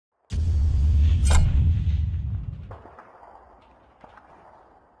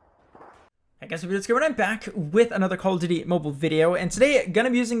Guys, what's going on? I'm back with another Call of Duty mobile video, and today I'm gonna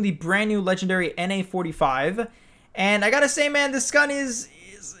be using the brand new legendary NA45. And I gotta say, man, this gun it's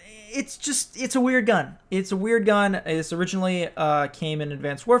a weird gun. It's a weird gun. This originally came in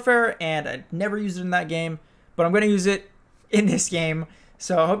Advanced Warfare, and I never used it in that game, but I'm gonna use it in this game.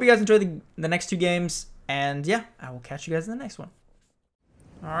 So I hope you guys enjoy the next two games, and yeah, I will catch you guys in the next one.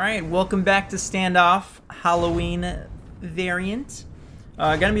 All right, welcome back to Standoff Halloween variant.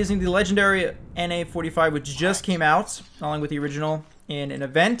 Gonna be using the legendary NA45, which just came out, along with the original in an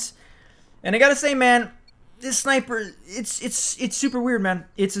event. And I gotta say, man, this sniper, it's super weird, man.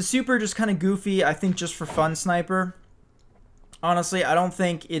 It's a super just kind of goofy, I think just for fun sniper. Honestly, I don't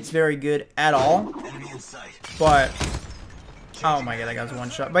think it's very good at all. But, oh my god, that guy's one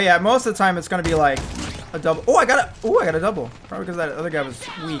shot. But yeah, most of the time it's gonna be like a double. Oh, I got a double. Probably because that other guy was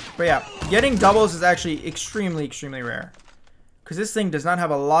weak. But yeah, getting doubles is actually extremely rare. Because this thing does not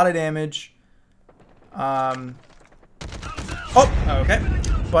have a lot of damage. Oh, okay.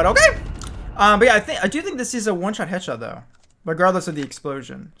 But okay. But yeah, I do think this is a one-shot headshot though, regardless of the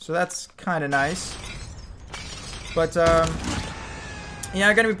explosion. So that's kind of nice. But yeah,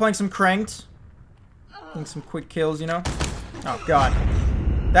 I'm gonna be playing some cranked, doing some quick kills, you know. Oh god,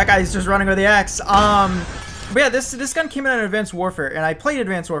 that guy's just running with the axe. But yeah, this gun came out in Advanced Warfare, and I played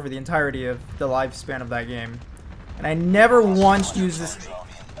Advanced Warfare the entirety of the lifespan of that game. And I never once used this.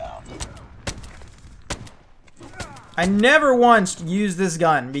 I never once used this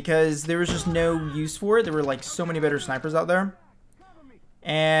gun because there was just no use for it. There were like so many better snipers out there.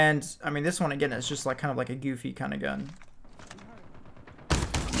 And I mean, this one again is just like kind of like a goofy kind of gun.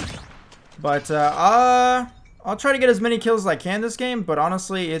 But I'll try to get as many kills as I can this game. But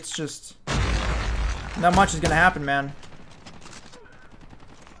honestly, it's just not much is gonna happen, man.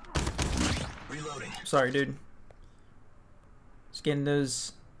 Sorry, dude. Just getting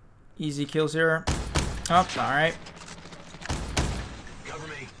those easy kills here. Oh, alright. Cover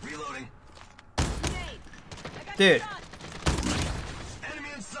me. Reloading. Dude. Enemy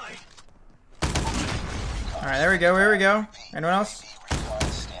in sight. Alright, there we go, there we go. Anyone else?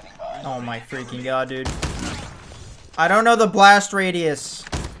 Oh my freaking god, dude. I don't know the blast radius.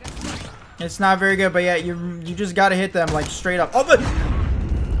 It's not very good, but yeah, you just gotta hit them like straight up. Oh, but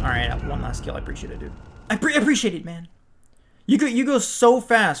alright, one last kill. I appreciate it, dude. I appreciate it, man. You go so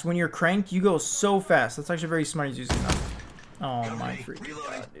fast when you're cranked. You go so fast. That's actually very smart. He's using that. Oh my freaking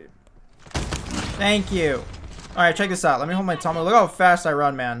god, dude. Thank you. All right, check this out. Let me hold my tongue. Look how fast I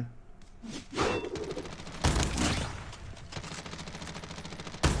run, man.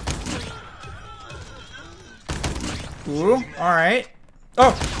 Ooh. All right.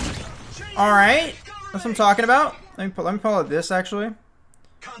 Oh. All right. That's what I'm talking about. Let me pull out this actually.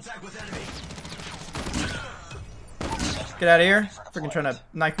 Contact with enemy. Get out of here. Freaking trying to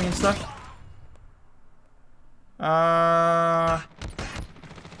knife me and stuff. I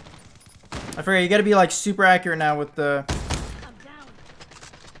forget, you gotta be like super accurate now with the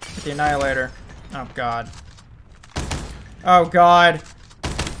Annihilator. Oh god. Oh god.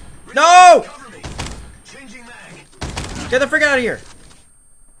 No! Get the frick out of here.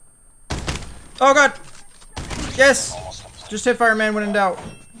 Oh god. Yes. Just hit fire, man, when in doubt.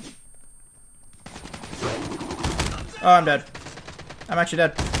 Oh, I'm dead. I'm actually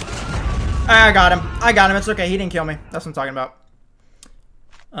dead. I got him. I got him. It's okay. He didn't kill me. That's what I'm talking about.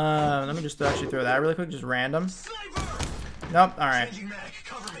 Let me just actually throw that really quick. Just random. Nope. Alright.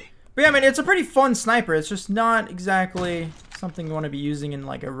 But yeah, I mean, it's a pretty fun sniper. It's just not exactly something you want to be using in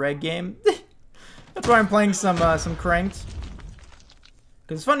like a reg game. That's why I'm playing some cranked.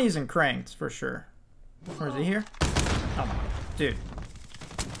 Because it's fun using cranked, for sure. Where is he here? Oh my. Dude.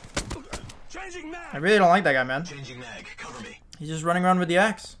 I really don't like that guy, man. He's just running around with the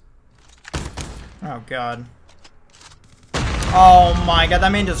axe. Oh god. Oh my god,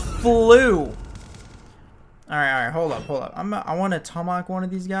 that man just flew. Alright, hold up. I want to tomahawk one of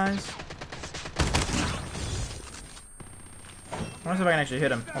these guys. I want to see if I can actually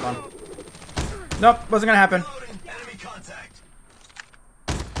hit him. Hold on. Nope, wasn't gonna happen.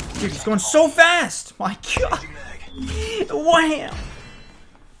 Dude, he's going so fast. My god. Wham.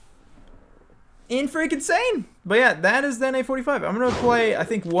 In freaking insane. But yeah, that is the NA45. I'm gonna play, I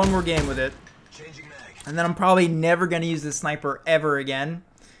think, one more game with it, and then I'm probably never gonna use this sniper ever again.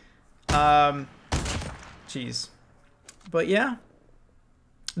 Jeez. But yeah,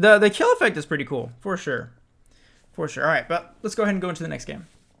 the kill effect is pretty cool, for sure. All right, but let's go ahead and go into the next game.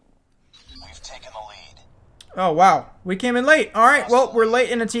 We've taken the lead. Oh wow, we came in late. All right, well, we're late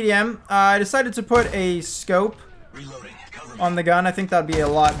in a TDM. I decided to put a scope on the gun. I think that'd be a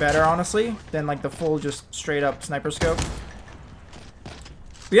lot better, honestly, than like the full just straight up sniper scope.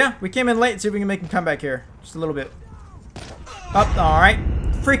 But yeah, we came in late. See if we can make him come back here. Just a little bit. Up. All right.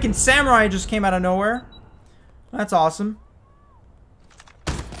 Freaking samurai just came out of nowhere. That's awesome.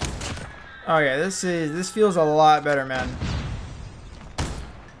 Okay, this feels a lot better, man.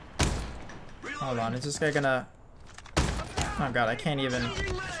 Hold on, is this guy gonna... Oh god, I can't even...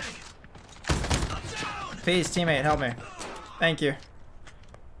 Please, teammate, help me. Thank you.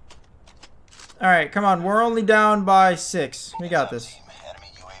 Alright, come on, we're only down by 6. We got this. Enemy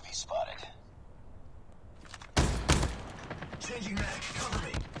UAV spotted. Changing mag. Cover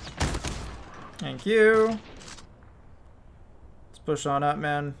me. Thank you. Let's push on up,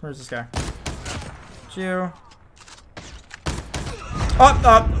 man. Where's this guy? It's you.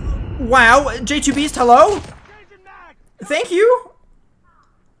 Up. Wow, J2 Beast, hello? Thank you.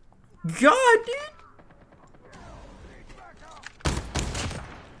 God, dude.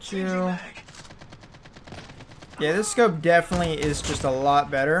 Chill. Yeah, this scope definitely is just a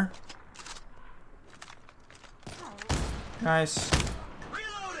lot better. Nice.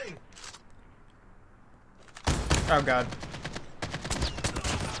 Reloading. Oh god.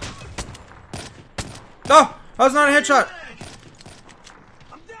 Oh, that was not a headshot.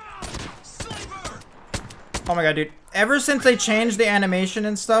 I'm down. Sniper. Oh my god, dude. Ever since they changed the animation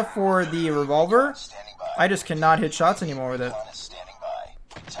and stuff for the revolver, Standing by. I just cannot hit shots anymore with it. One is standing by.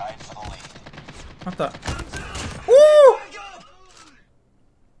 We tied for the lead. What the? Woo! Back up.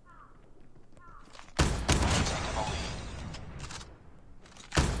 Taking the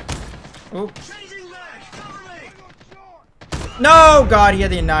lead. Oop. Changing mag. Cover me. No, God, he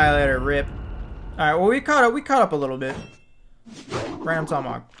had the Annihilator. Rip. Alright, well, we caught up a little bit. Random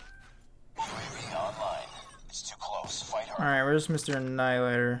tomahawk. UAV online. It's too close. Fight hard. Alright, where's Mr.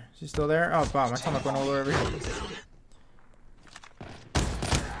 Annihilator? Is he still there? Oh, wow, my tomahawk went all the way over here.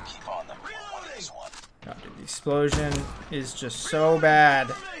 Keep on them. One is one. God, dude, the explosion is just so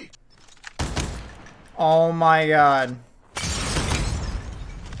bad. Oh my god. We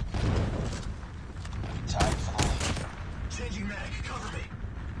tied for the lead. Changing mag. Cover me.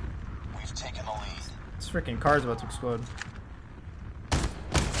 We've taken the lead. This freaking car's about to explode.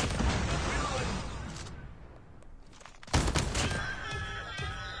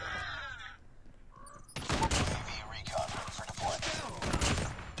 UAV recon for deployment.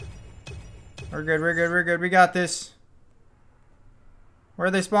 We're good. We got this. Where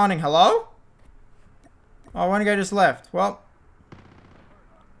are they spawning? Hello? Oh, one guy just left. Well.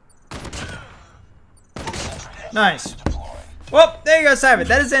 Nice. Deploy. Well, there you guys have it.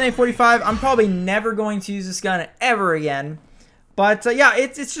 That is NA45. I'm probably never going to use this gun ever again. But yeah,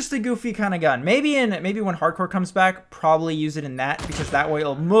 it's just a goofy kind of gun. Maybe when hardcore comes back, probably use it in that, because that way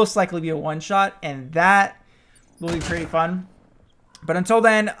it'll most likely be a one-shot, and that will be pretty fun. But until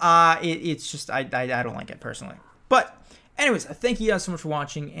then, it's just I don't like it personally. But anyways, thank you guys so much for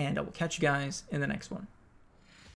watching, and I will catch you guys in the next one.